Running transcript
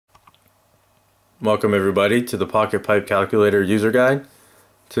Welcome everybody to the Pocket Pipe Calculator user guide.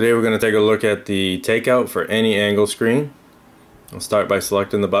 Today we're going to take a look at the takeout for any angle screen. I'll start by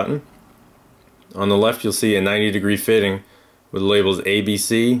selecting the button. On the left you'll see a 90-degree fitting with labels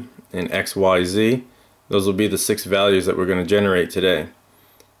ABC and XYZ. Those will be the 6 values that we're going to generate today.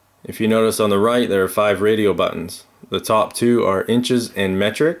 If you notice on the right there are 5 radio buttons. The top 2 are inches and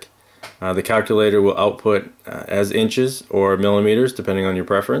metric. The calculator will output as inches or millimeters depending on your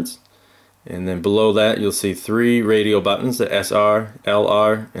preference. And then below that you'll see 3 radio buttons, the SR,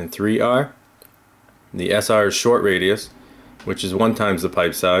 LR, and 3R. The SR is short radius, which is 1 times the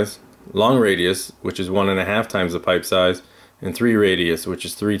pipe size, long radius, which is 1.5 times the pipe size, and 3 radius, which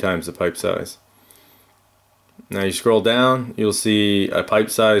is 3 times the pipe size. Now you scroll down, you'll see a pipe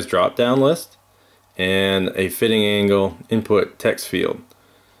size drop down list and a fitting angle input text field.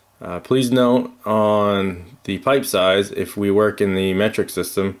 Please note on the pipe size, if we work in the metric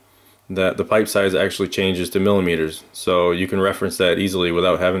system, that the pipe size actually changes to millimeters, so you can reference that easily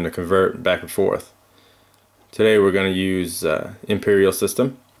without having to convert back and forth. Today we're going to use imperial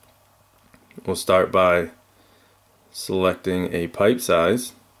system. We'll start by selecting a pipe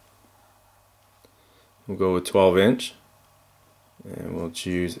size. We'll go with 12 inch and we'll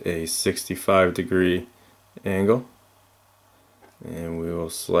choose a 65-degree angle and we will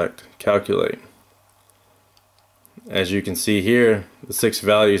select calculate. As you can see here, the 6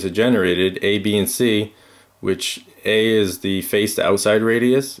 values are generated, A, B, and C, which A is the face to outside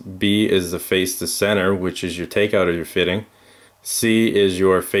radius, B is the face to center, which is your takeout of your fitting, C is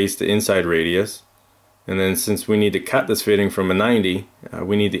your face to inside radius, and then since we need to cut this fitting from a 90,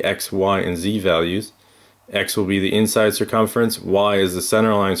 we need the X, Y, and Z values. X will be the inside circumference, Y is the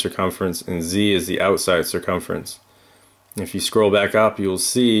center line circumference, and Z is the outside circumference. If you scroll back up, you'll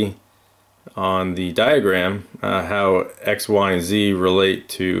see on the diagram how X, Y, and Z relate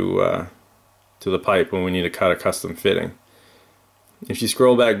to the pipe when we need to cut a custom fitting. If you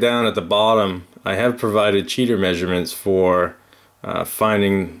scroll back down at the bottom, I have provided cheater measurements for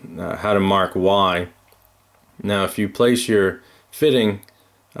finding how to mark Y. Now if you place your fitting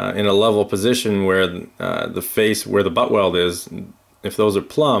in a level position where the face, where the butt weld is, if those are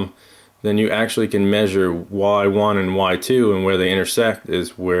plumb, then you actually can measure Y1 and Y2, and where they intersect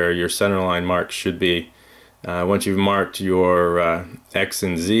is where your center line mark should be. Once you've marked your X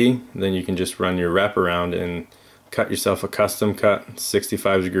and Z, then you can just run your wraparound and cut yourself a custom cut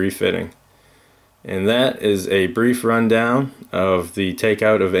 65-degree fitting. And that is a brief rundown of the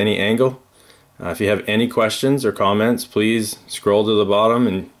takeout of any angle. If you have any questions or comments, please scroll to the bottom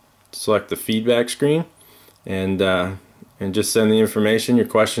and select the feedback screen and just send the information, your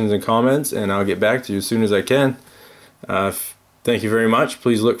questions and comments, and I'll get back to you as soon as I can. Thank you very much.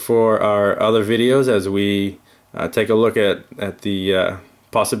 Please look for our other videos as we take a look at the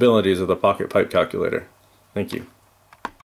possibilities of the Pocket Pipe Calculator. Thank you.